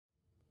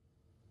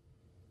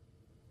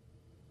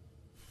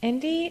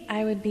Andy,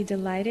 I would be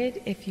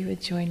delighted if you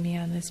would join me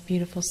on this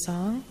beautiful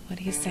song. What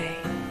do you say?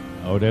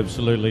 I would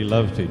absolutely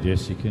love to,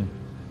 Jessica.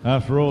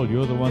 After all,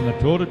 you're the one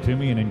that taught it to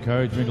me and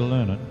encouraged me to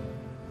learn it.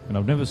 And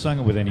I've never sung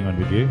it with anyone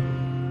but you.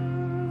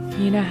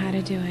 You know how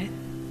to do it.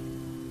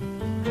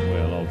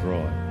 Well, I'll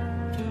try.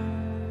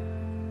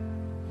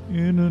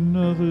 In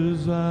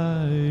another's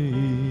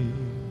eyes,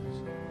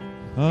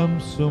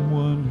 I'm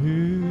someone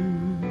who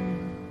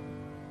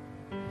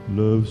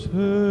loves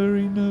her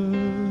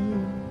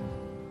enough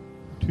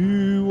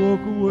to walk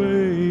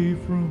away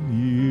from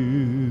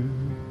you.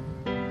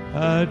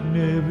 I'd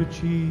never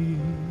cheat,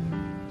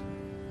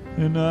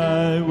 and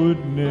I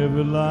would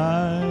never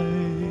lie.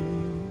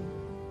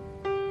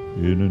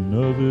 In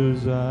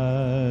another's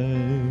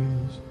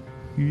eyes,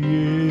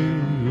 yeah.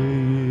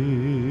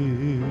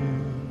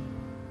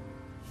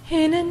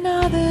 In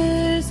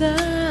another's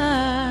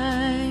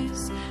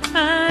eyes,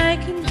 I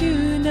can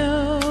do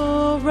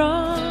no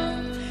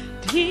wrong.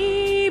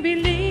 He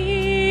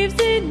believes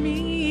in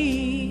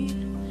me,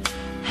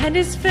 and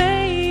his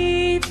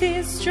faith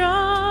is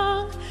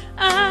strong.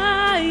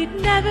 I'd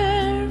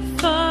never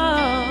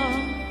fall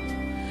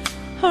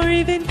or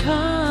even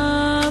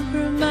compromise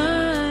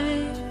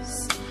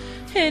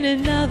in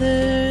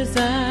another's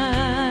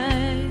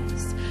eyes.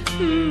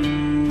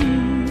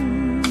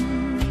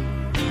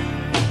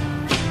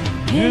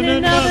 In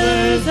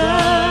another's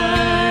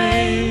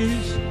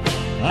eyes,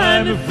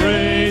 I'm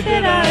afraid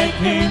that I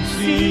can't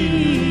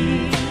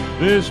see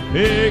this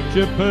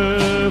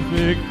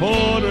picture-perfect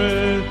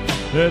portrait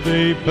that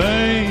they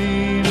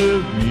paint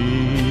of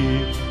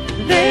me.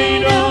 They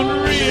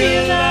don't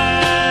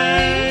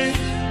realize,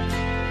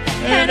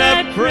 and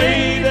I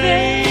pray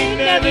they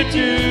never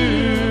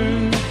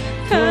do,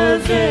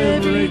 'cause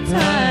every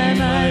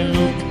time I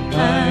look,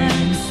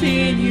 I'm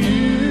seeing you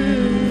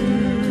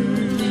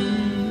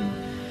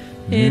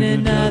in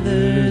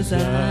another's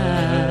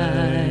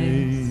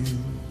eyes.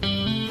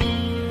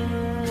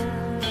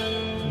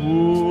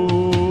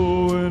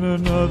 Oh, in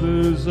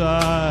another's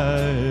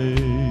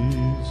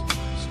eyes,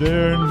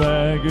 staring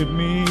back at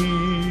me,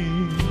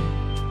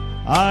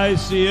 I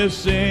see a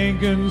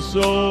sinking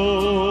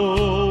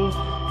soul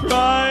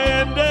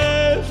trying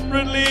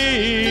desperately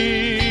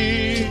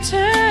to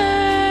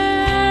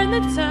turn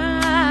the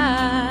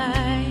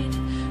tide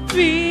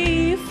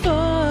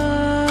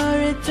before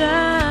it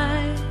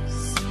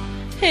dies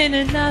in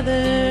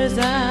another's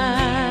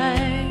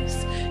eyes.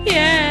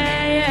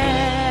 Yeah,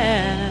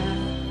 yeah.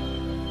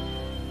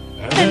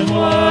 And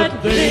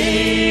what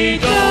they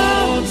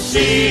don't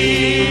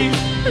see,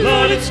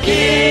 Lord, it's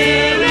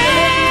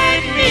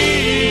killing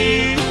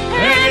me.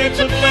 And it's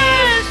a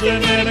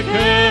blessing and a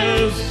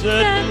curse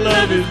that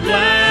love is blind.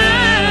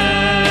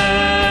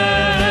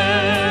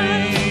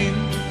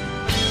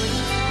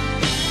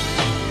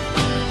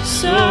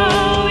 So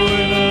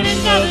in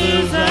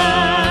another's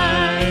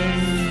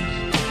eyes,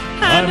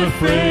 I'm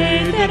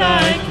afraid that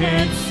I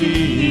can't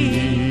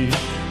see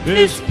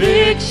this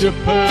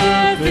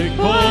picture-perfect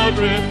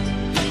portrait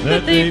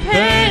that they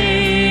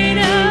paint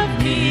of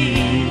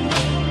me.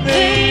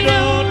 They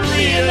don't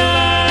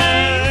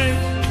realize,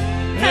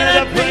 and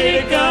I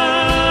pray to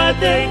God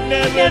they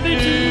never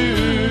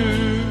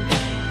do,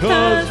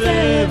 'cause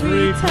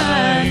every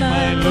time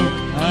I look,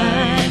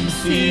 I'm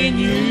seeing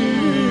you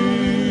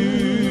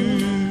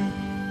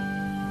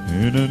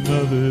in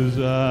another's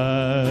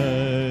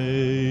eyes.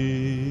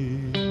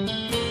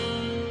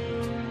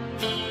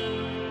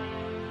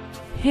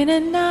 In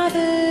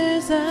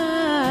another's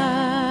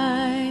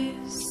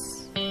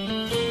eyes.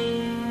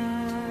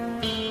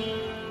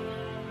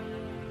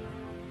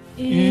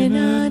 In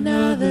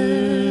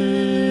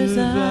another's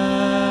eyes.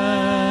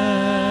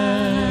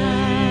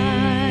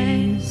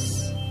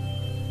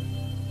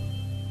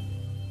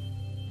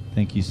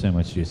 Thank you so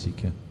much,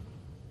 Jessica.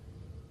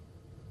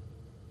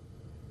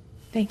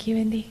 Thank you,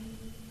 Indy.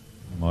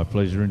 My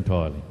pleasure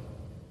entirely.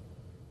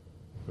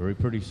 Very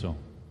pretty song.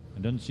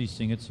 And doesn't she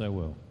sing it so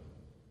well?